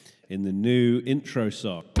in the new intro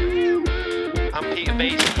song. I'm Peter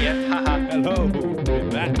Bates here. Hello, we're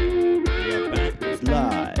back. We are back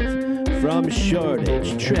live from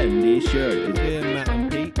Shoreditch, trendy Shoreditch. Dear Matt and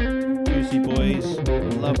Pete, Juicy Boys,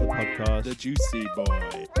 love the podcast. The Juicy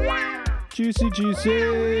Boy. Juicy.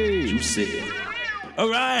 All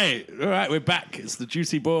right, we're back. It's the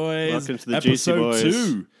Juicy Boys. Welcome to the Juicy Boys.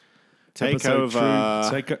 Episode 2.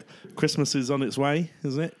 Takeover. Christmas is on its way,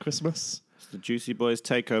 isn't it? Christmas. It's the Juicy Boys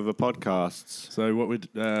Takeover podcasts. So what we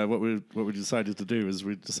decided to do is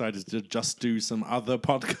we decided to just do some other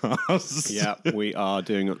podcasts. Yeah, we are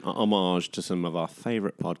doing an homage to some of our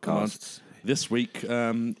favourite podcasts. This week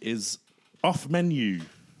is Off Menu.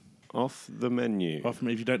 Off the menu. If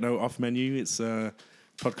you don't know Off Menu, it's a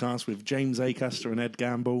podcast with James Acaster and Ed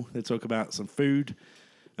Gamble. They talk about some food.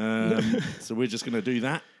 So we're just going to do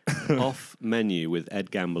that. Off Menu with Ed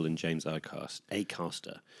Gamble and James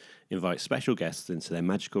Acaster invite special guests into their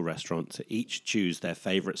magical restaurant to each choose their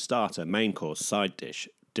favourite starter, main course, side dish,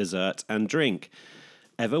 dessert and drink.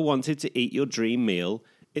 Ever wanted to eat your dream meal?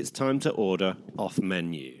 It's time to order Off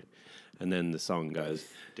Menu. And then the song goes...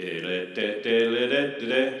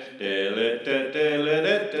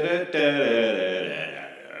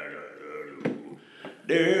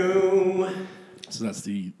 So that's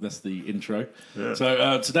the intro. Yeah.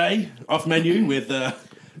 So today, Off Menu with the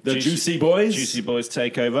Juicy Boys. Juicy Boys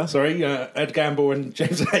Takeover. Sorry, Ed Gamble and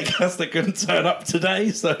James Acaster couldn't turn up today,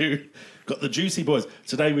 so got the Juicy Boys.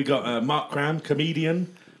 Today we got Mark Cram,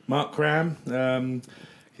 comedian. Mark Cram.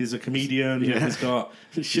 He's a comedian. Yeah. He's got...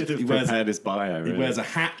 He should have prepared his bio. Really. He wears a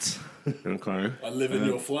hat. Okay. I live in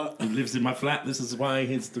your flat. He lives in my flat. This is why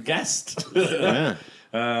he's the guest. Yeah.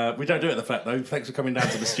 We don't do it at the flat though. Thanks for coming down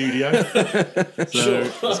to the studio.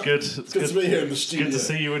 So it's good. It's good to be here in the studio. Good to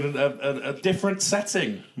see you in a different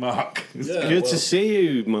setting, Mark. Good to see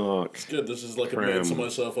you, Mark. It's good. This is like admitting to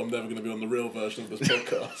myself I'm never going to be on the real version of this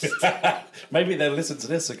podcast. Maybe they'll listen to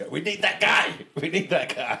this and go, "We need that guy. We need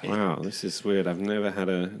that guy." Wow, this is weird. I've never had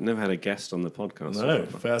a guest on the podcast. No,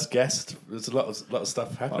 first guest. There's a lot of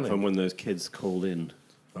stuff happening. Apart from when those kids called in.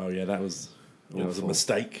 Oh yeah, that was a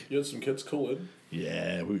mistake. You had some kids call in.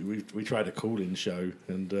 Yeah, we tried a call-in show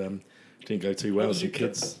and didn't go too well. How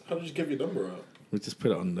did you give your number out? We just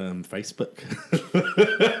put it on Facebook.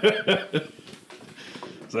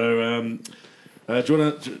 So, do you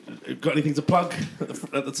want to? Got anything to plug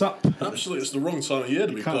at the top? Absolutely, it's the wrong time of year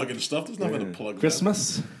to be plugging stuff. There's nothing to plug.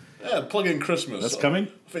 Christmas. Yeah, plug in Christmas. That's coming.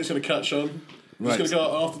 I think it's going to catch on. Right. It's going to go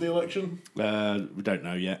out after the election. We don't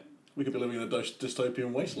know yet. We could be living in a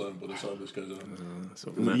dystopian wasteland by the time this goes on. That's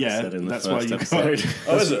what Matt said in the that's why first you episode.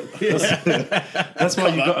 Oh, is it? That's why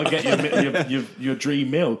you've got to get your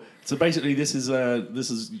dream meal. So basically, this is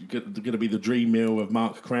going to be the dream meal of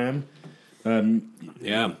Mark Cram.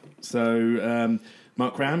 Yeah. So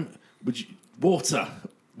Mark Cram, water?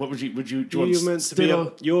 What would you? Do you want meant to be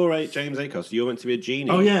you're James Acaster. You're meant to be a genie.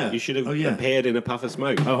 Oh yeah. You should have appeared in a puff of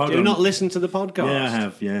smoke. Oh, hold Do you on. not listen to the podcast? Yeah, I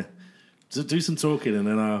have. Yeah. So do some talking and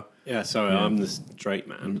then I'll. Yeah, sorry, I'm the straight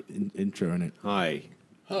man. Intro in it. Hi.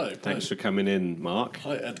 Hi. Thanks for coming in, Mark.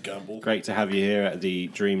 Hi, Ed Gamble. Great to have you here at the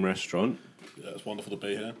Dream Restaurant. Yeah, it's wonderful to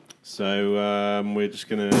be here. So we're just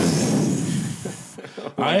going to...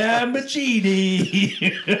 I am a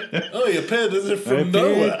genie. Oh, you appeared as if from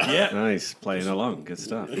nowhere. Yeah. Nice, playing along. Good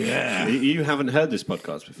stuff. Yeah. You haven't heard this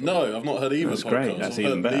podcast before? No, I've not heard either. That's podcast. great. That's I've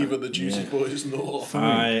even heard better. neither the Juicy Boys nor.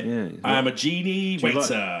 I am a genie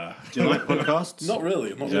waiter. Do you like podcasts? Not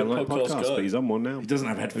really. I'm not You don't really a like podcast podcasts, guy. but he's on one now. He doesn't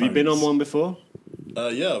have headphones. Have you been on one before?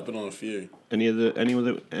 Yeah, I've been on a few.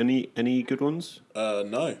 Any any good ones?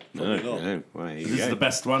 No, probably not. No. Well, here you This go. is the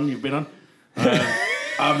best one you've been on.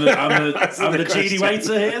 I'm the genie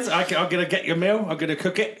waiter here. So I'm going to get your meal. I'm going to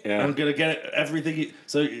cook it. Yeah. I'm going to get everything.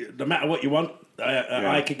 So no matter what you want,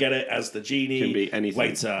 I can get it as the genie Can be anything.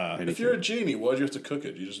 waiter. If you're a genie, why do you have to cook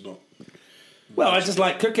it? Do you just not? Well, I just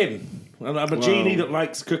like cooking. I'm a genie that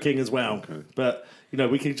likes cooking as well. Okay. But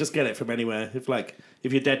we can just get it from anywhere.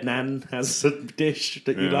 If your dead nan has a dish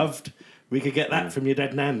that you loved, we could get that from your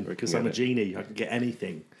dead nan because I'm a genie. I can get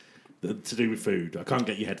anything to do with food. I can't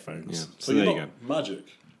get you headphones. Yeah. So there you're you not magic.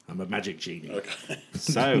 I'm a magic genie. Okay.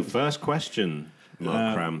 So, first question,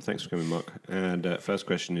 Mark Cram. Thanks for coming, Mark. And first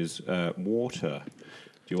question is water.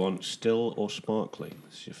 Do you want still or sparkling?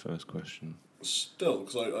 That's your first question. Still,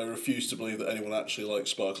 because I refuse to believe that anyone actually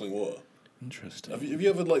likes sparkling water. Interesting. Have you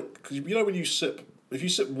ever because when if you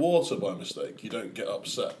sip water by mistake, you don't get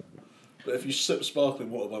upset. But if you sip sparkling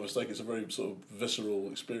water by mistake, it's a very sort of visceral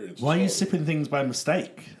experience. Why are you sipping things by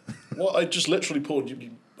mistake? Well, I just literally poured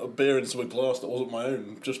a beer into a glass that wasn't my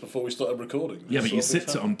own just before we started recording. Yeah, but you sipped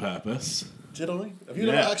sipped it on purpose. Did I? Have you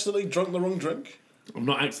never accidentally drunk the wrong drink? I've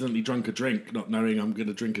not accidentally drunk a drink, not knowing I'm going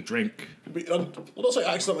to drink a drink. I'm not saying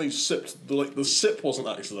accidentally sipped. The sip wasn't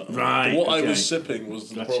accidental. Right, What I okay. was sipping was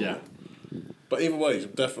the problem. But either way,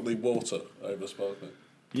 definitely water over sparkling.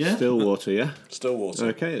 Yeah? Still water, yeah? Still water.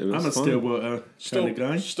 Okay. I'm a that's fine. still water kind of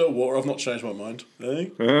guy. Still water. I've not changed my mind.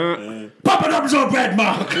 Poppadoms or bread,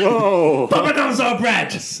 Mark? Whoa! Poppadoms or bread?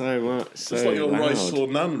 So much. So It's like your loud. rice or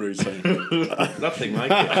naan routine. Nothing like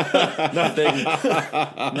it.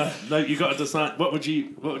 Nothing. No, you got to decide. What would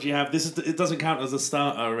you have? It doesn't count as a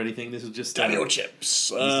starter or anything. This is just Daniel chips.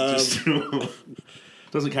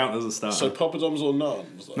 Doesn't count as a starter. So poppadoms or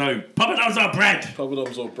naan? Was that? No, poppadoms or bread.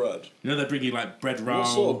 Poppadoms or bread? You know they bring you like bread roll. What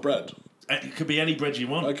sort of bread? It could be any bread you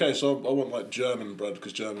want. Okay, so I want like German bread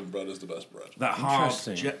because German bread is the best bread. That hard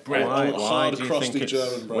bread. Why hard, do you crusty think it's...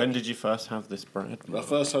 German bread. When did you first have this bread? I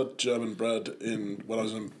first had German bread when I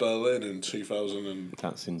was in Berlin in 2000. And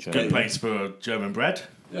That's in Good Germany. place for German bread.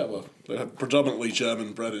 yeah, well, they had predominantly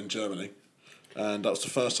German bread in Germany, and that was the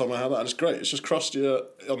first time I had that, and it's great. It's just crustier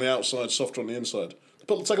on the outside, softer on the inside.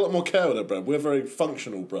 But take a lot more care with their bread. We're very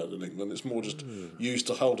functional bread in England. It's more just used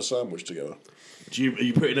to hold a sandwich together. Are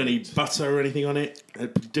you putting any butter or anything on it?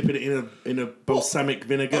 Dipping it in a balsamic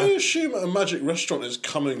vinegar? I assume a magic restaurant is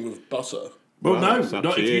coming with butter. Well, Well, no, it's up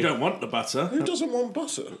not to if you. you don't want the butter. Who doesn't want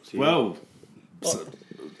butter? Well,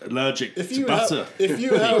 allergic If to you butter. if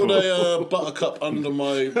you held a buttercup under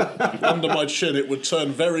my chin, it would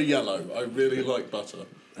turn very yellow. I really like butter.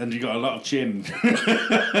 And you got a lot of chin.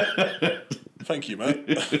 Thank you,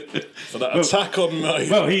 mate, for that attack on my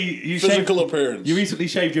you physical shaved, appearance. You recently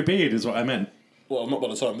shaved your beard, is what I meant. Well, not by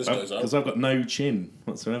the time this goes out. Because I've got no chin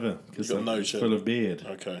whatsoever. Because You've got no I'm chin. full of beard.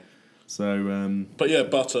 Okay. So, But yeah,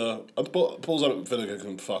 butter. Balsamic vinegar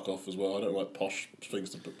can fuck off as well. I don't like posh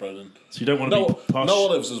things to put bread in. so you don't want to No, be posh no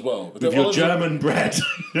olives as well. But with your olives German bread.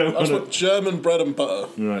 You don't That's wanna- what German bread and butter.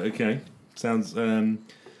 Right, okay. Sounds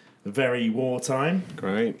very wartime.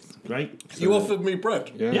 Great. Great. You offered me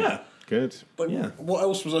bread. Yeah. Good. Like, Yeah. What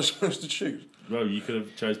else was I supposed to choose? Well, you could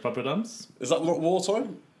have chose poppadoms. Is that not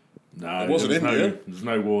wartime? No, It wasn't there's India. there's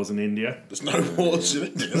no wars in India. There's no wars in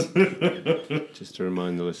India. Just to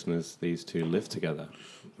remind the listeners, these two live together.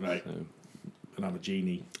 Right. So, And I'm a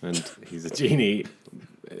genie. and he's a genie.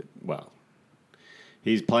 Well,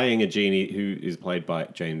 he's playing a genie who is played by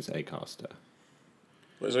James Acaster.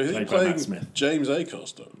 Wait, so is he Played by playing Matt Smith. James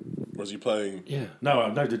Acaster? Or is he playing... Yeah.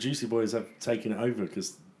 No, the Juicy Boys have taken it over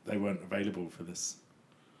because they weren't available for this.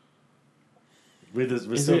 We're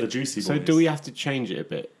still the Juicy Boys. So do we have to change it a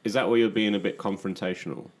bit? Is that where you're being a bit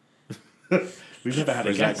confrontational? We've never had Or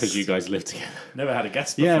a is that guest. because you guys live together? Never had a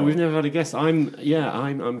guest before. Yeah, we've never had a guest. I'm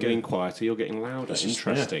getting quieter. You're getting louder. This is-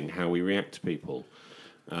 Interesting how we react to people.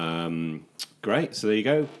 Great. So there you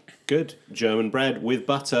go. Good German bread with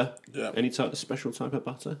butter. Yeah. Any special type of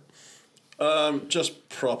butter? Just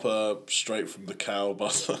proper, straight from the cow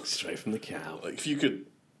butter. Straight from the cow. Like, if you could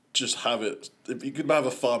just have it... If you could have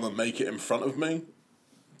a farmer make it in front of me...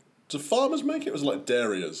 Do farmers make it? Or is it like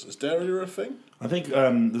dairyers? Is dairy a thing? I think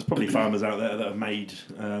there's probably farmers out there that have made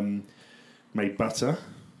butter.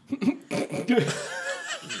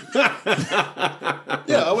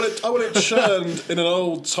 Yeah, I want it churned in an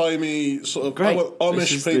old-timey sort of... Great. I want Amish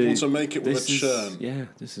This is people the- to make it with a this is- churn Yeah,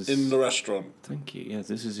 this is... in the restaurant. Thank you. Yeah,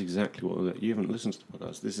 this is exactly what... You haven't listened to the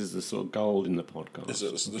podcast. This is the sort of gold in the podcast. This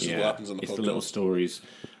is what happens in the It's podcast. the little stories.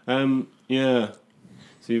 Yeah.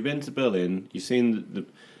 So you've been to Berlin. You've seen the...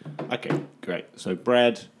 Okay, great. So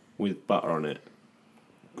bread with butter on it.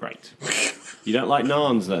 Great. You don't like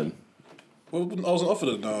naans then? Well, I wasn't offered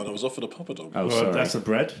a naan. I was offered a poppadom. Oh, Well, sorry. that's a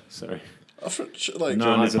bread. Sorry. Like,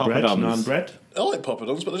 Naan is a bread. poppadoms? Naan bread. I like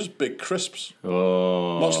poppadoms, but they're just big crisps.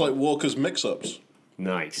 Oh, Much like Walker's mix-ups.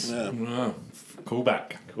 nice. Yeah. Wow. Call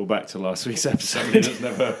back. Call back to last week's Somebody episode. that's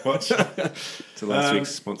never watched. to last week's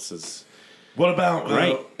sponsors. What about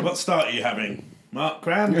Great. what start are you having, Mark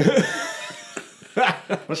Cram?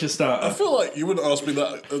 What's your I starter? feel like you wouldn't ask me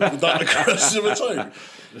that with that aggressive a tone.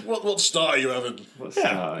 What start are you having? What's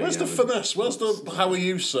Where's the finesse? Where's the how are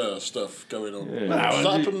you, sir stuff going on?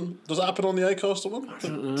 Does that happen on the Acaster one?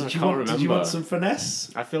 Did you want some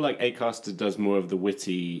finesse? I feel like Acaster does more of the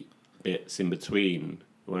witty bits in between,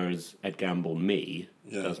 whereas Ed Gamble, me,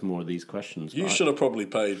 does more of these questions. You should have probably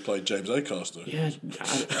played James Acaster. Yeah,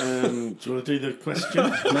 Do you want to do the question?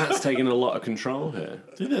 Matt's taking a lot of control here.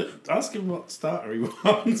 Ask him what starter he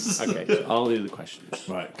wants. Okay, so I'll do the questions.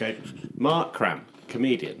 Right, okay. Mark Cram,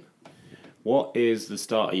 comedian. What is the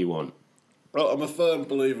starter you want? Well, I'm a firm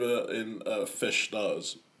believer in fish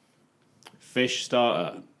starters. Fish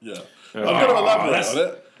starter. Yeah. I'm going to elaborate on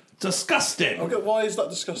it. Disgusting. Okay, why is that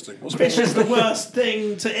disgusting? What's Fish is the worst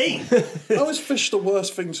thing to eat. How is fish the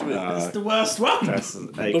worst thing to eat? It's the worst one. That's a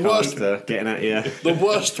worst- caster getting at you. The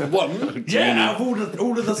worst one? Yeah, out of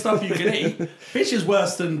all of the stuff you can eat, fish is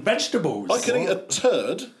worse than vegetables. I can eat a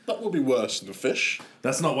turd. That would be worse than fish.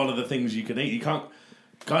 That's not one of the things you can eat. You can't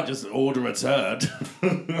just order a turd.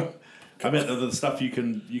 I meant the stuff you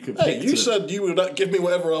can Hey, pick. you said you would give me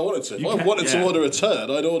whatever I wanted to. If I wanted to order a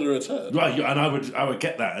turd, I'd order a turd. Right, and I would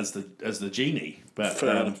get that as the genie. But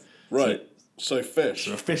Fair enough. Right. So fish.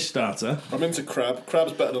 So a fish starter. I'm into crab.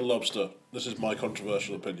 Crab's better than lobster. This is my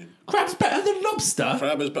controversial opinion. Crab's better than lobster.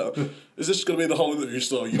 Crab is better. Is this going to be the whole interview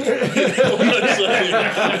style? You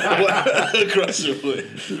aggressively.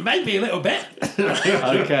 Maybe a little bit.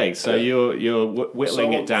 Okay, so you're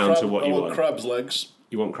whittling it down to what you want. Crab's legs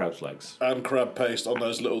You want crab's legs. and crab paste on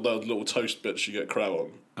those little toast bits you get crab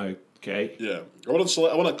on. Okay. Yeah, I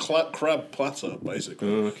want a crab platter basically.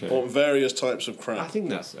 Okay. I want various types of crab. I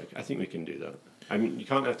think we can do that. I mean, you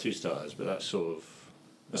can't have 2 starters, but that's sort of...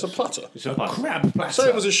 It's a platter. It's a platter. Crab platter. Say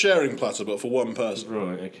it was a sharing platter, but for one person.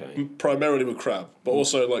 Right, okay. Primarily with crab, but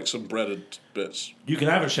also like some breaded bits. You can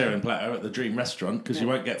have a sharing platter at the Dream Restaurant because you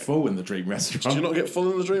won't get full in the Dream Restaurant. Do you not get full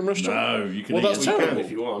in the Dream Restaurant? No, you can. Well, eat that's it. You terrible. can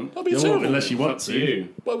if you want. That'd be Yeah, well, terrible. unless you want Up to to. you.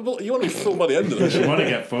 Well, you want to be full by the end of You it. want to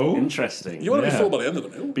get full, Interesting. You want to be Yeah. full by the end of the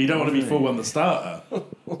meal. but you don't want to be full on the starter.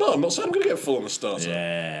 No, I'm not saying I'm going to get full on the starter.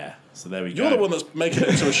 Yeah. So there we go. You're the one that's making it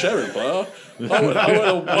into a sharing platter. I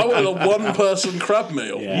wanted a one-person crab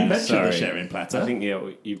meal. Yeah, You mentioned sorry. the sharing platter. I think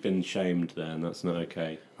you've been shamed there, and that's not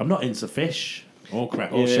okay. I'm not into fish or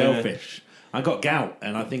crab or Yeah. shellfish. I got gout,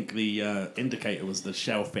 and I think the indicator was the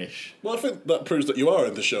shellfish. Well, I think that proves that you are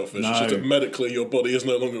into shellfish. It's No. just that medically your body is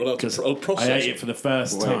no longer allowed to process I ate it for the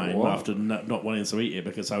first Wait, time what? after not wanting to eat it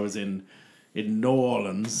because I was in New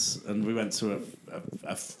Orleans and we went to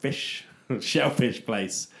a fish shellfish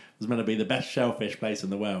place. It was meant to be the best shellfish place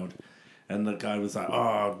in the world, and the guy was like, "Oh,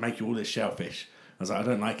 I'll make you all this shellfish." I was like, "I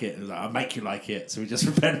don't like it." He was like, "I'll make you like it." So we just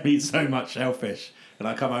fed me so much shellfish, and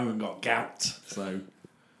I come home and got gout. So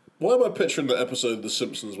Why am I picturing the episode of The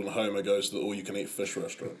Simpsons when Homer goes to the all-you-can-eat fish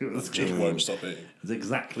restaurant? Just won't stop eating. it's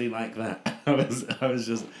exactly like that.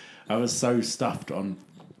 I was so stuffed on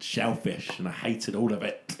shellfish, and I hated all of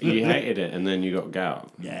it. You hated it, and then you got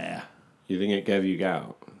gout. Yeah, You think it gave you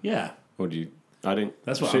gout? yeah. Or do you... I didn't...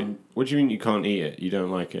 That's what so, I'm- what do you mean you can't eat it? You don't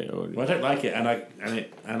like it? Or... Well, I don't like it, and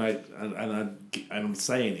I'm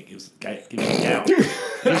saying it gives me gout.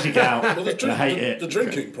 Gives me gout. Well, and I hate it. The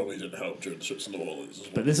drinking probably didn't help during the trips to New Orleans as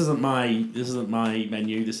well. But this isn't my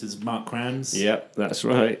menu. This is Mark Cram's. Yep, that's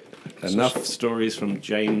right. Enough stories from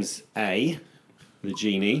James A., the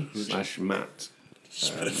genie, / Matt.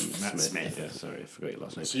 Matt Smith. Yeah, sorry, I forgot your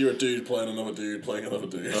last name. So you're a dude playing another dude playing another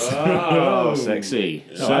dude. Oh, sexy.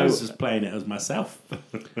 So I was just playing it as myself.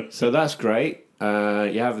 So that's great.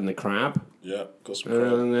 You're having the crab. Yeah, got some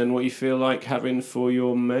crab. And then what you feel like having for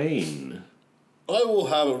your main? I will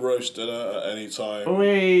have a roast dinner at any time Oh, where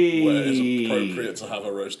it is appropriate to have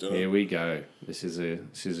a roast dinner. Here we go. This is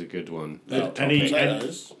a good one. Now, Any-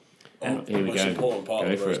 potatoes are the Here we most go. important part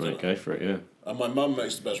Go of the for roast it, mate. dinner. Go for it, yeah. And my mum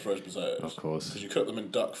makes the best roast potatoes. Of course. Because you cook them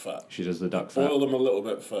in duck fat. She does the duck fat. Boil them a little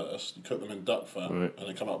bit first. You cook them in duck fat, Right. and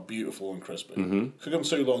they come out beautiful and crispy. Mm-hmm. Cook them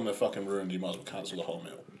too long, they're fucking ruined. You might as well cancel the whole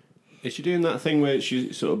meal. Is she doing that thing where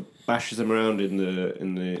she sort of bashes them around in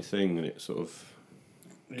the thing and it sort of...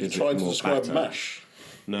 You Gives it trying to more describe batter. mash?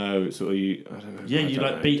 No, it's sort of you... I don't know. Yeah, I you don't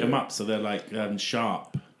like know. beat them up so they're like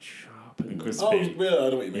sharp Sharp and and... crispy. Oh, yeah, I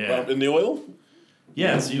know what you mean. Yeah. In the oil?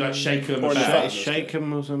 Yeah, so you like shake them Or in the about. fat. Shake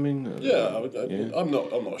them or something? Yeah, Yeah. I'm not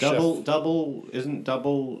a chef. Isn't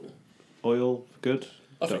double oil good?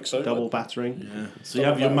 I think so. Double battering? Yeah. So you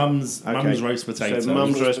have your mum's roast potatoes. So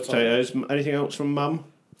mum's roast Roast potatoes. Anything else from mum?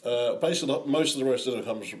 Basically, most of the roast dinner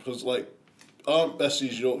comes from because like Aunt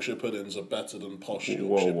Bessie's Yorkshire puddings are better than posh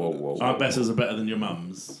Yorkshire puddings. Aunt Bess's are better than your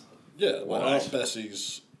mum's. Yeah, like Aunt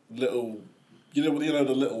Bessie's little, you know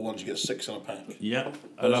the little ones you get 6 in a pack. Yep,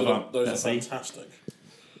 I love Aunt Those Bessie. are fantastic.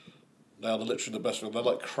 They're literally the best thing. They're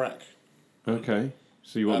like crack. Okay.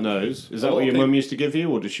 So you want those? Is a that lot what of your people- mum used to give you,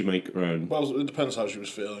 or did she make her own? Well, it depends how she was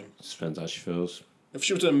feeling. Just depends how she feels. If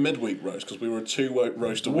she was doing midweek roast, because we were a 2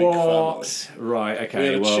 roast a week family. Right, We okay,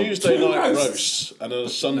 had a well... Tuesday Two night roasts? roast and a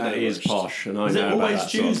Sunday That is roast. posh, and I Is it know about always that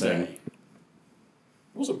sort of Tuesday? thing. It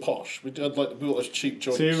wasn't posh. We got those cheap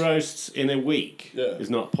joints. 2 roasts in a week Yeah. is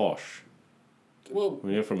not posh. Well,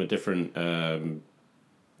 Well, you're from a different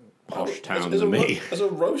posh town is than me. Is a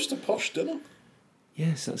roast a posh dinner?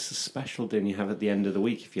 Yes, that's a special dinner you have at the end of the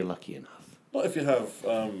week if you're lucky enough. Not if you have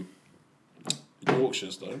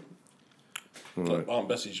Yorkshires, though. Right. Like Aunt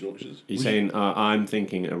Bessie's Yorkshires. You're saying I'm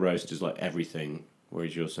thinking a roast is like everything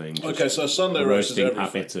Whereas you're saying Okay, so Sunday the roast is roasting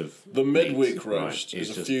everything. habit of The midweek meat, roast right, is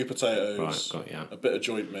a just- few potatoes, Right, got ya. a bit of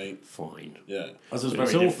joint meat. Fine. Yeah, That's just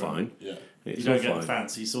It's very all different. fine. yeah. You It's don't all get the fine.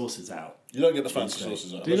 fancy sauces out. You don't get the fancy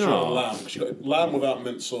sauces out. Do you Unless you're on not? lamb, because you got lamb without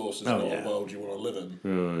mint sauce is Oh, not yeah. a world you want to live in.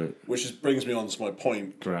 Right. Which brings me on to my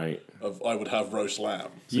point Great. of I would have roast lamb.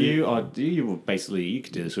 You basically you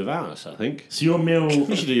could do this without us. I think So your meal,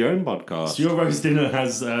 you should do your own podcast. so your roast dinner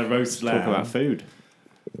has roast lamb Talk about food.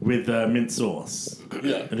 with mint sauce.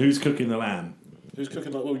 Yeah. And who's cooking the lamb? Who's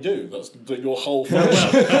cooking that? Well, you. That's your whole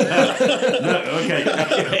function.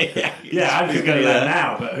 Okay. Yeah, I'm cooking lamb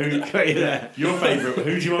now, but who? Your favourite?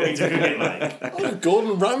 Who do you want me to cook it like? Oh,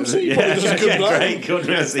 Gordon Ramsay probably does a good lamb. Great, good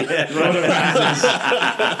Ramsay.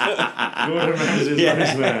 Gordon Ramsay's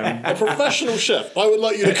roast lamb. A professional chef. I would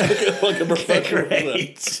like you to cook it like a professional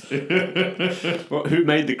chef. Great. Who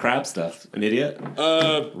made the crab stuff? An idiot?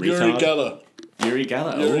 Yuri Geller. Yuri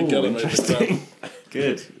Geller. Yuri Oh, Geller made the interesting.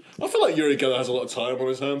 Good. I feel like Yuri Geller has a lot of time on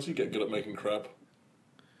his hands. You get good at making crab.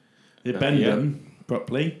 You bend yeah. them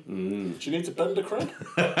properly. Do you need to bend a crab?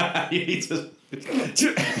 You need to.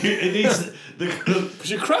 It needs Because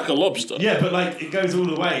you crack a lobster. yeah, but like it goes all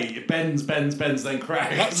the way. It bends, then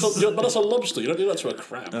cracks. But that's a lobster. You don't do that to a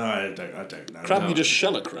crab. I don't know. Crab, No. you just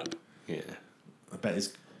shell a crab. Yeah. I bet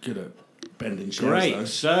it's good at bending shells. Great. Though.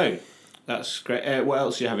 So that's great. What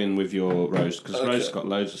else are you having with your roast? Because Okay. roast's got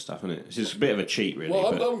loads of stuff in it. It's just a bit of a cheat, really.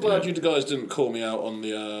 Well, but, I'm glad you guys didn't call me out on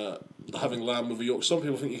the having lamb with a Yorkshire. Some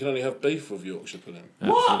people think you can only have beef with Yorkshire pudding.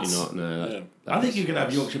 Absolutely not. No. Yeah. I think you can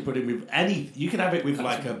have Yorkshire pudding with any. You can have it with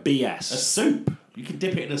like a BS. soup. You can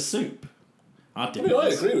dip it in a soup. I dip I mean, it. I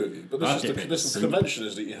in agree with you, but I'd this dip is it the in soup. convention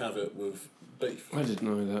is that you have it with beef. I didn't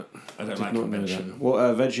know that. I don't Did like not know convention. that. What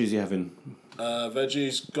veggies are you having?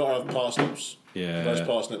 Veggies, gotta have parsnips. Yeah. Those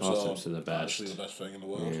parsnips are the best. actually the best thing in the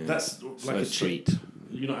world. That's like So a cheat.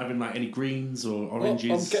 You're not having like any greens or Well,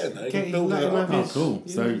 oranges. I'm getting there. Get- You're building let it him up. have Oh, cool.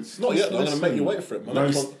 So Not yet. though. I'm going to make you Listen. wait for it. My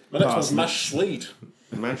Roast next one's parsnips. mashed Swede.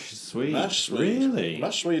 Mashed Swede. Mashed Swede. Really?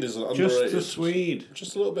 Mashed Swede is Just underrated. the Swede.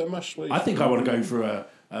 Just a little bit of mashed Swede. I think I want to go for a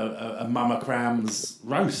Mama Cram's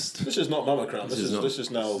roast. This is not Mama Cram. This is not- this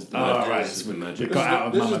is now. Oh, right. This is the magic. We This got is out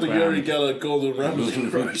of the, this Mama is the Cram. Yuri Geller Gordon Ramsay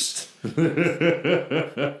roast.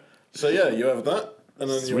 So yeah, you have that, and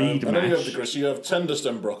then Swede you have mash. the grist. You have tender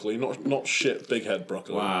stem broccoli, not shit big head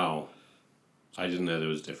broccoli. Wow. I didn't know there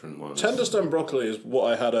was different ones. Tender stem broccoli is what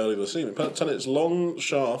I had earlier this evening. It's long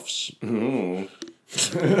shafts.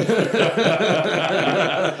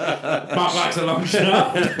 Mark likes a long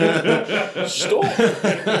shaft. Stalk.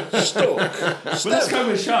 But let's go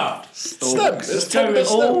with shaft. Stem. It's tender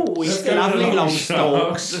stem. Lovely long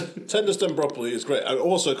stalks. Tender stem broccoli is great. And it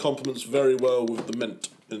also complements very well with the mint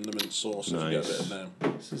in the mint sauce. As you get a bit Nice. in there.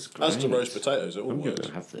 This is As to great. roast potatoes, it all I'm going works.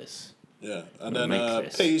 to have this. Yeah. And I'm then gonna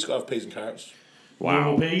make this. peas, got to have peas and carrots.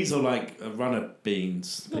 Normal peas or like runner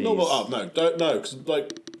beans? Peas? Normal, don't know, because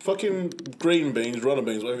like fucking green beans, runner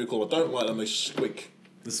beans, whatever you call them, I don't like them, they squeak.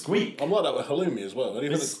 The squeak. I'm like that with halloumi as well.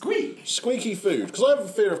 Anything The that's squeak. squeaky food, because I have a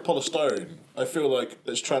fear of polystyrene. I feel like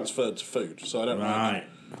it's transferred to food, so I don't Right.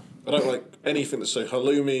 I don't like anything that's so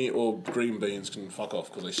halloumi or green beans can fuck off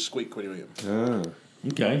because they squeak when you eat them.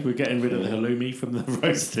 Okay, we're getting rid of the halloumi from the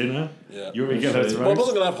roast dinner. Yeah. You're going to Well, I roast.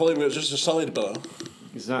 wasn't going to have halloumi, it was just a sidebar.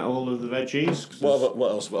 Is that all of the veggies? 'Cause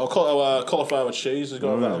What else? Cauliflower cheese has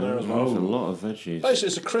got that on there as well. there's a lot of veggies. Basically,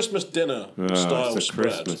 it's a Christmas dinner style It's a spread,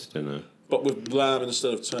 Christmas dinner. but with lamb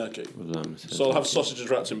instead of turkey. With lamb. So I'll have sausages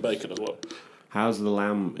wrapped in bacon as well. How's the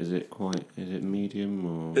lamb? Is it medium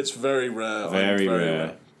or? It's very rare. Very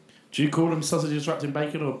rare. Do you call them sausages wrapped in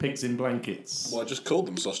bacon or pigs in blankets? Well, I just called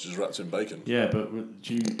them sausages wrapped in bacon. Yeah, but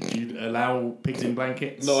do you allow pigs in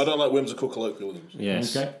blankets? No, I don't like whimsical colloquialisms.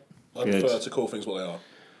 Yes. Okay. I Good. prefer to call things what they are.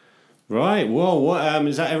 Right. Well, what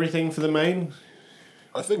is that? Everything for the main?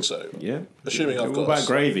 I think so. Yeah. Assuming I've What got. about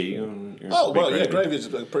gravy? Oh well, yeah, gravy is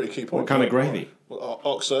a pretty key point. What kind of gravy? Well,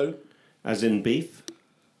 oxo. As in beef?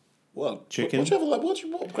 Well, Chicken?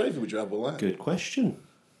 What gravy would you have with that? Good question.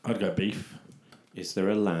 I'd go beef. Is there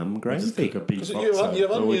a lamb Just gravy? cook a beef Because oxo. you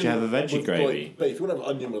have Or onion. would you have a veggie with, gravy? Like, beef. You wouldn't have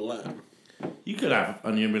onion with lamb. You could have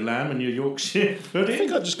onion with lamb and your Yorkshire I think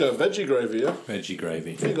pudding. I'd just go veggie gravy. Yeah, Veggie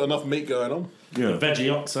gravy. you've got enough meat going on. A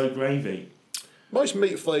veggie oxo gravy. Most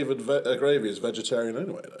meat flavoured gravy is vegetarian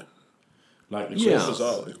anyway, though. Like the Yeah. crisps.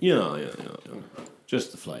 Bizarrely. Yeah.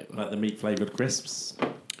 Just the flavour. Like the meat flavoured crisps.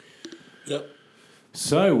 Yep.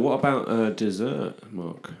 So, what about dessert,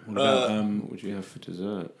 Mark? What about, What would you have for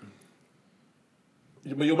dessert?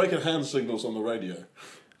 But you're making hand signals on the radio.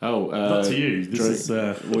 Oh, not to you. This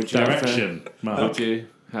drink. is Would you have, direction, Would Mark. you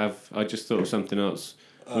have? I just thought of something else.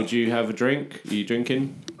 Would you have a drink? Are you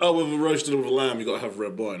drinking? Oh, with a roasted with a lamb, you got to have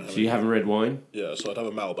red wine. So you have a red wine? Yeah, so I'd have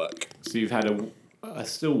a Malbec. So you've had a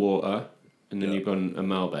still water, and then Yeah. you've gone a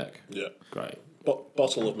Malbec. Yeah. Great.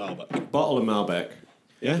 Bottle of Malbec. Bottle of Malbec.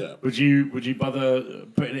 Yeah? Yeah. Would you bother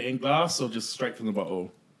putting it in glass or just straight from the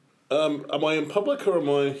bottle? Am I in public or am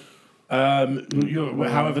I...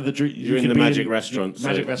 However the drink... You're in the Magic Restaurant, so-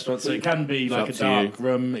 Magic restaurant, so it can be like a up to dark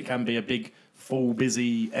room, it can be a big, full,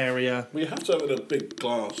 busy area. Well, you have to have it in a big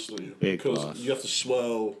glass, don't you? Big because glass. you have to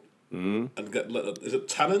swirl and is it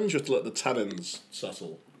tannins? You have to let the tannins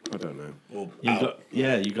settle. I don't know. Or You out.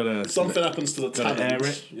 gotta... Something happens to the gotta tannins. air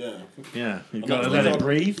it. Yeah. Yeah, you've And got to that- let you it can't-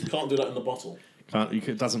 breathe. You can't do that in the bottle.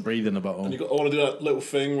 It doesn't breathe in the bottle. And I want to do that little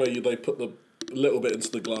thing where they put the little bit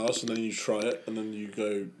into the glass and then you try it and then you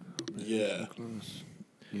go, yeah.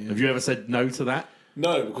 Have you ever said no to that?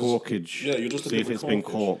 No, because... Corkage. Yeah, you're just see if it's been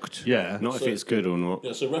corked. Yeah. Not So- if it's good or not.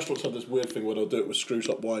 Yeah, so restaurants have this weird thing where they'll do it with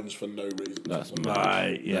screw-top wines for no reason. That's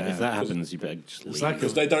Right, yeah. If that happens, you better just leave. like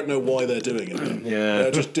Because they don't know why they're doing it. Yeah.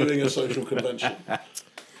 They're just doing a social convention.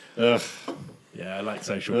 Ugh. Yeah, I like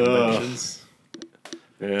social conventions.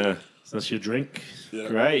 Yeah. So that's your drink. Yeah.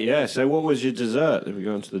 Great, yeah. So what was your dessert? Are we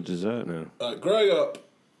going to the dessert now? Growing up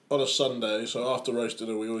on a Sunday, so after roast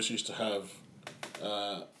dinner, we always used to have...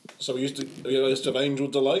 we used to have Angel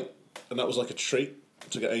Delight, and that was like a treat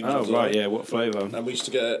to get Angel Oh, Delight. right, yeah. What flavour? And we used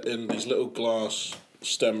to get it in these little glass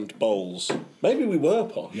stemmed bowls. Maybe we were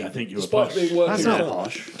posh. Yeah, I think you were Despite posh. being working That's not class.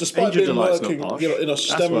 posh. Despite Angel being Delight's working, not posh. in a That's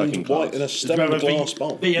stemmed working class. stemmed glass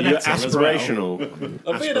bowl. You're Viennetta as well. aspirational.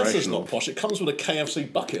 A Viennetta is not posh. It comes with a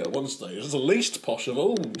KFC bucket at one stage. It's the least posh of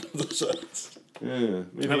all desserts. Yeah.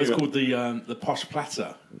 That was called the posh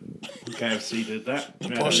platter. KFC did that.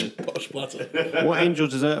 Posh platter. What angel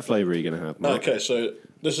dessert flavour are you going to have, Mike? Okay, so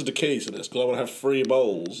this is the key to this, because I want to have 3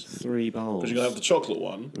 bowls. 3 bowls. Because you're going to have the chocolate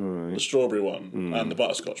one, the strawberry one, and the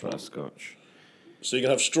butterscotch one. Scotch. So you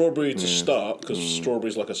can have strawberry to start, because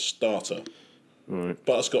strawberry's like a starter. Right.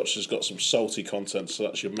 Butterscotch has got some salty content, so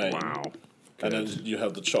that's your main. Wow. And then you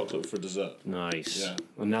have the chocolate for dessert. Nice. Yeah.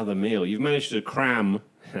 Another meal. You've managed to cram...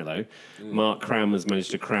 Hello. Mark Cram has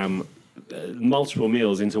managed to cram multiple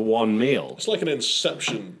meals into one meal. It's like an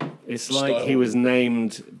Inception. It's like style. he was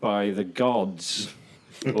named by the gods,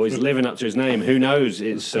 or he's living up to his name. Who knows?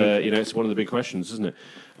 It's it's one of the big questions, isn't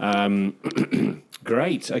it?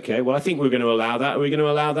 Great. Okay. Well, I think we're going to allow that. Are we going to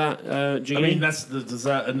allow that, Jeannie? I mean, that's the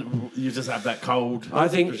dessert, and you just have that cold. I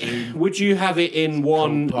think. Would you have it in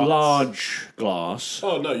one pots. large glass?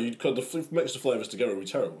 Oh no, you could mix the flavours together would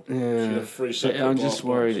be terrible. Yeah. So you have 3 separate I'm glass just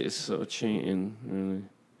worried bowls. it's sort of cheating. Really.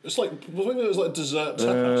 It's like it's like dessert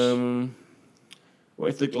tapas. What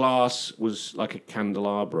if the glass was like a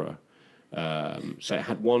candelabra? So it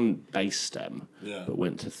had one base stem, Yeah. but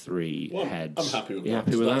went to 3 Well, heads. I'm happy with You that.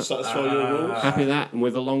 happy with Does that? that satisfy your rules? Happy with that? And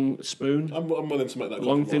with a long spoon? I'm willing to make that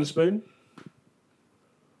Long thin compromise. spoon?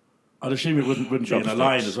 I'd assume it wouldn't be in a Chopsticks.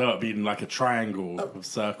 line as well. It'd be in like a triangle of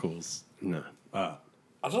circles. No. I'm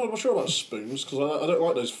not sure about spoons because I don't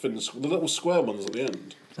like those thin, the little square ones at the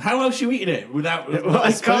end. How else are you eating it without? I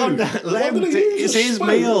can't let him. did he use It's a his spoon?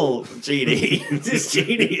 meal, Genie. This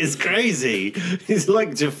Genie is crazy. He's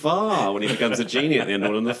like Jafar when he becomes a genie at the end of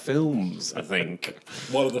one of the films, I think.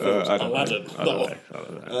 One of the films, I don't Aladdin. know. I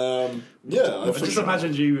don't know. Yeah, I just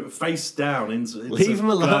imagined you face down into Leave him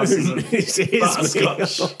alone. glasses of It's his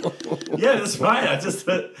butterscotch. meal. Yeah, that's fine. I just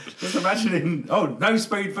imagining. Oh, no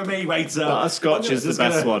spoon for me, waiter. Butterscotch is the Just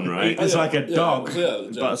best gonna one, right? eat this like a dog. Yeah,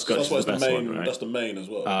 Butterscotch that's why is the it's best main. one, right? That's the main as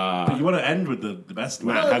well. But you want to end with the best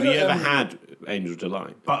one. Matt, have you yeah, ever had Angel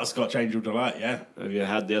Delight? Butterscotch Angel Delight. Yeah. Have you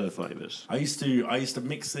had the other flavours? I used to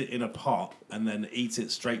mix it in a pot and then eat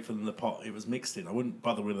it straight from the pot it was mixed in. I wouldn't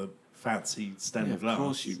bother with a fancy stem Of glass.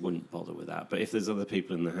 course you wouldn't bother with that, but if there's other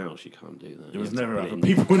people in the house, you can't do that. There You was have to never put it other in-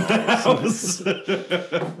 people in the house.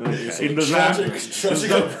 In the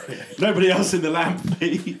lamp. Nobody else in the lamp.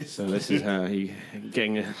 Pete. So this is how he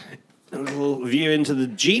getting a little view into the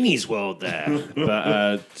genie's world there.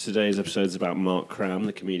 But today's episode is about Mark Cram,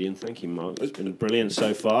 the comedian. Thank you, Mark. It's been brilliant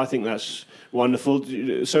so far. I think that's wonderful.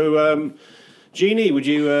 So, Genie, would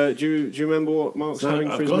you do you remember what Mark's having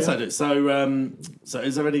for Of his course meal? I do. So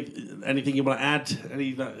is there anything you want to add?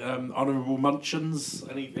 Any honourable mentions?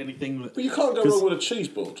 Anything that... But you can't go wrong with a cheese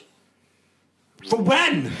board. For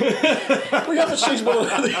when? We have a cheese board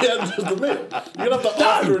at the end of the meal. You can have that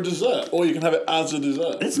after a dessert, or you can have it as a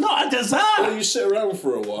dessert. It's not a Or dessert. you sit around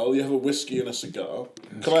for a while, you have a whiskey and a cigar.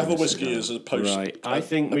 Can I have a whiskey as a post? Right. I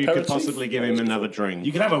think we could aperitif? possibly give him another drink.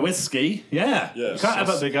 You can have a whiskey. Yeah. Yeah. You can't have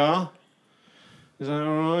a a cigar? Is that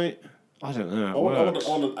all right? I don't know how it I want works.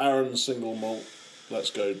 an Aaron single malt. Let's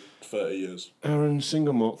go 30 years. Aaron,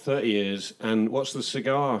 single malt, 30 years. And what's the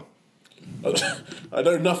cigar? I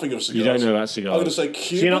know nothing of cigars. You don't know about cigars. I'm going to say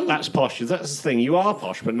Cuban. So you're not that's posh. That's the thing. You are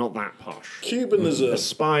posh, but not that posh. Cuban is a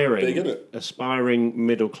Aspiring, big, isn't it? aspiring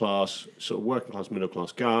middle class, sort of working class, middle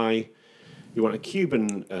class guy. You want a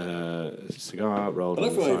Cuban cigar rolled I on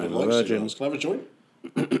don't the think I side even of a like virgin. cigars. Can I have a joint?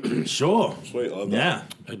 Sure. Sweet, I like Yeah.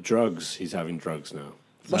 Drugs. He's having drugs now.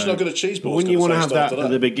 Imagine how good a cheese ball. But wouldn't you want to have that at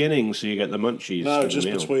the beginning so you get the munchies? No, for the just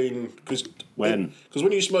meal? between because When? Because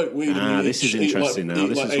when you smoke weed, and you This is eat interesting like, now. eat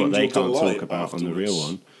This like is what they Angel can't Delight talk about on the real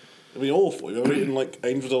afterwards. one. It'd be awful. You've ever eaten like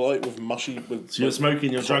Angel Delight with mushy with. So you're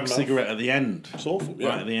smoking your drug cotton mouth? cigarette at the end. It's awful. Yeah.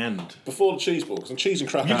 Right at the end. Before the cheese balls and cheese and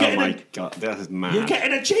crackers. getting Oh a- my god, that is mad. You're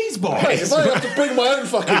getting a cheese ball. Hey, if I have to bring my own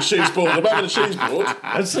fucking cheese board, I'm having a cheese board.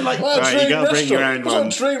 It's like Right, you gotta bring your own one.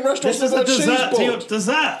 Dream restaurant. this is a dessert to cheese your board.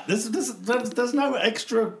 dessert. There's no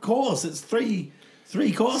extra course. It's three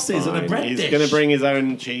courses and a Fine. bread He's dish. going to bring his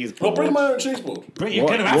own cheese I'll board. bring my own cheese board. You're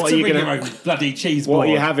What- going to have what to are you bring gonna- your own bloody cheese What board.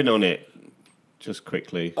 are you having on it? Just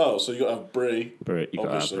quickly. Oh, so you got to have brie. Brie, you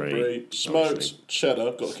gotta have obviously, brie, Smoked obviously.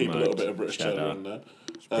 cheddar. Got to keep a little Smoked bit of British cheddar cheddar. in there.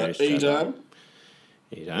 British Edam. cheddar.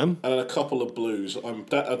 Edam. And then a couple of blues. I'm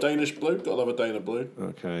a Danish blue. Got to have a Dana blue.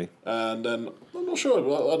 Okay. And then I'm not sure.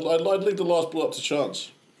 I'd leave the last blue up to chance.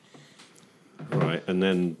 Right, and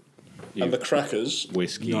then you And the crackers.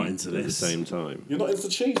 whiskey Not into at the this. same time. You're not into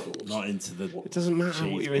cheese balls. Not into the. It doesn't matter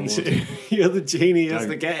what Cheese you're board. into. You're the genie who has to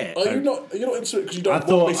Don't. get it. Are you not? You're not into it because you don't I want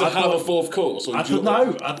thought- me to I have thought- a fourth course. Or I do you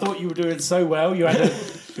thought no. I thought you were doing so well. You had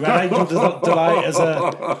Angel Delight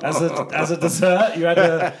as a dessert. You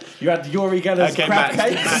had Yuri Geller's Okay, crab Matt,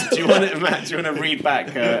 cakes. Matt, do you want to read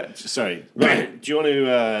back? Sorry. Right. Do you want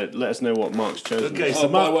to let us know what Mark's chosen? Okay, Oh, so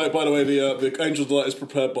by the way, the Angel Delight is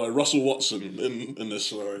prepared by Russell Watson in this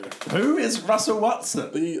scenario. who is Russell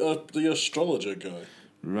Watson? The astrologer guy.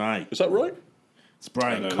 Right, Is that right? it's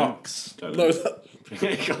Brian don't know. Cox. No,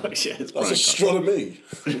 Gosh, yeah, it's that's Brian astronomy.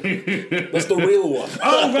 That's the real one.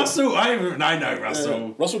 Oh, Russell! I know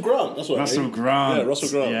Russell. Russell Grant. That's what I Russell mean. Grant. Yeah, Russell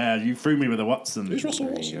Grant. Yeah, you threw me with a Watson. Who's Russell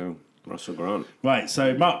There Watson? you go. Russell Grant. Right,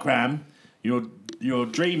 so Mark Cram, your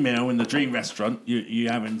dream meal in the dream restaurant, you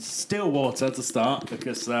having still water to start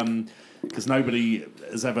because nobody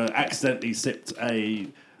has ever accidentally sipped a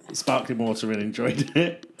sparkling water and enjoyed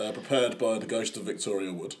it. Prepared by the ghost of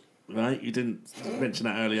Victoria Wood. Right, you didn't mention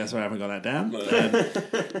that earlier, so I haven't got that down.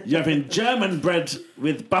 You're having German bread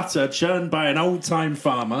with butter churned by an old-time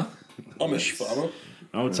farmer, Amish farmer.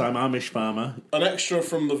 old-time Amish farmer. An extra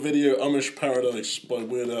from the video Amish Paradise by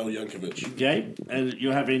Weird Al Yankovic. Okay, and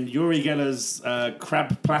you're having Yuri Geller's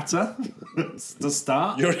crab platter to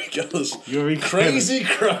start. Yuri Geller's Yuri crazy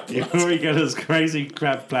crap. Yuri Geller's crazy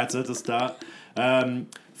crab platter to start.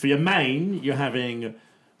 For your main, you're having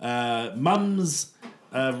Mum's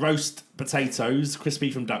roast potatoes,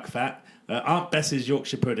 crispy from duck fat. Aunt Bess's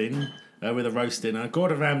Yorkshire pudding with a roast dinner.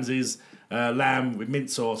 Gordon Ramsay's lamb with mint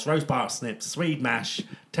sauce, roast parsnips, Swede mash,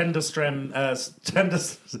 tender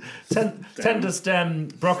stem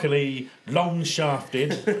broccoli, long shafted.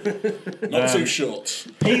 Not too short.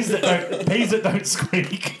 Peas that don't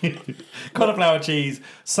squeak, cauliflower cheese,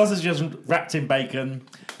 sausages wrapped in bacon,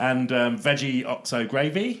 and veggie oxo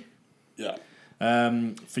gravy. Yeah.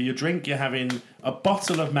 For your drink, you're having a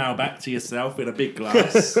bottle of Malbec to yourself in a big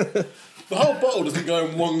glass, The whole bottle doesn't go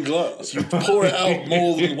in one glass. You pour it out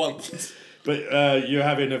more than once. but you're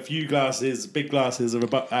having a few big glasses out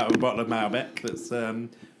of a bottle of Malbec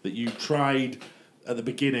that you tried at the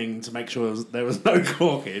beginning to make sure there was no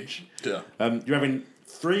corkage. Yeah. You're having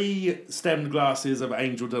 3 stemmed glasses of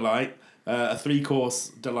Angel Delight, a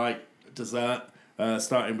 3-course delight dessert,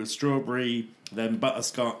 starting with strawberry, then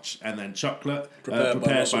butterscotch, and then chocolate, Prepared by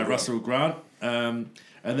by Russell Russell Grant.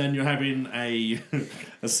 And then you're having Aaron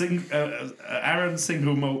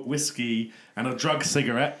single malt whiskey and a drug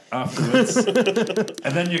cigarette afterwards.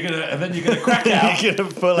 and then you're gonna crack out You're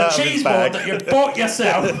gonna pull the out of his cheese board bag. that you bought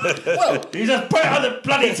yourself. Well, You just put it on the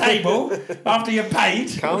bloody table after you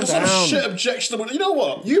paid. Calm it's not a down. shit objection. You know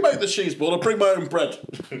what? You make the cheese board. I'll bring my own bread.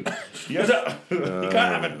 You can't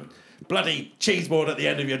have a bloody cheese board at the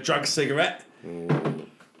end of your drug cigarette.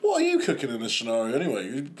 What are you cooking in this scenario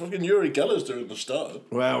anyway? Fucking Yuri Geller's doing the start.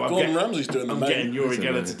 Well, Gordon Ramsay's doing the I'm main. getting Yuri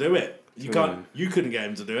Geller to do it. You couldn't get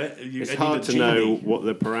him to do it. It's hard to know what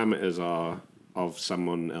the parameters are of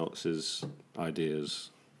someone else's ideas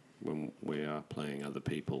when we are playing other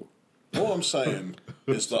people. What I'm saying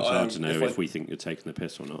is that It's hard to know if we think you're taking the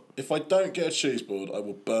piss or not. if I don't get a cheese board, I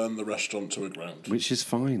will burn the restaurant to a ground. Which is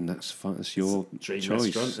fine. That's fine. It's your dream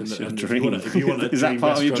choice. restaurant, It's and your if you dream. want a- if you want a Is that dream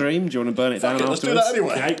part of your restaurant- dream? Do you want to burn it Fuck down it, let's do afterwards?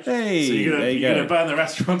 that anyway. Okay. Hey, so you're there you gonna go. burn the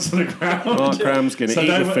restaurant to the ground. Mark Cram's going to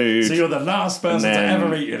eat the food. So you're the last person to then-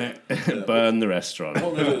 ever eat in it. burn the restaurant. What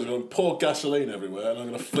I'm going to do is I'm going to pour gasoline everywhere and I'm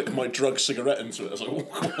going to flick my drug cigarette into it as I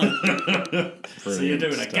walk away. So you're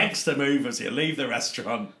doing a gangster move as you leave the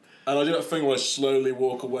restaurant. And I do that thing where I slowly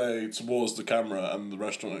walk away towards the camera and the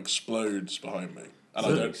restaurant explodes behind me. And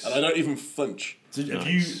I don't even flinch. So have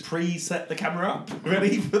you pre-set the camera up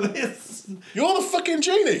ready for this? You're the fucking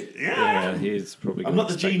genie! Yeah, he's probably. I'm not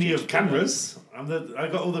the genie of cameras. I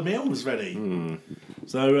got all the meals ready.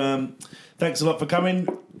 So thanks a lot for coming,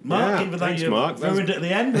 Mark. Yeah, even though thanks, you Mark. ruined it at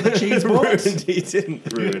the end with the cheese boards. He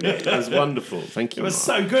didn't ruin it. It was wonderful. Thank you. It was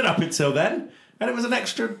Mark. so good up until then, and it was an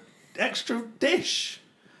extra dish.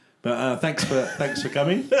 But thanks for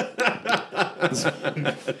coming. Gene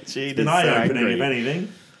An is eye so opening, angry. if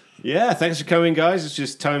anything. Yeah, thanks for coming, guys. It's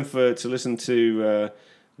just time to listen to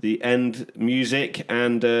the end music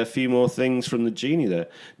and a few more things from the genie there.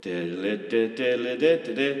 You're not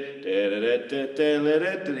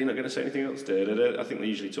going to say anything else? I think they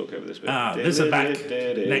usually talk over this bit. This is back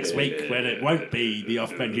next week when it won't be the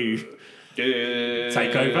off-menu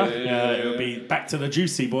takeover. It'll be back to the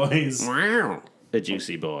Juicy Boys. The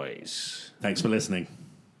Juicy Boys. Thanks for listening.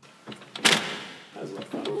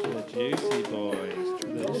 The Juicy Boys.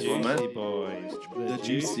 The Juicy Boys. The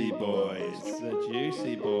Juicy Boys. The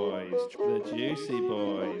Juicy Boys. The Juicy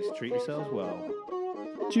Boys. Treat yourselves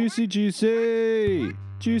well. Juicy, juicy.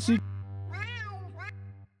 Juicy.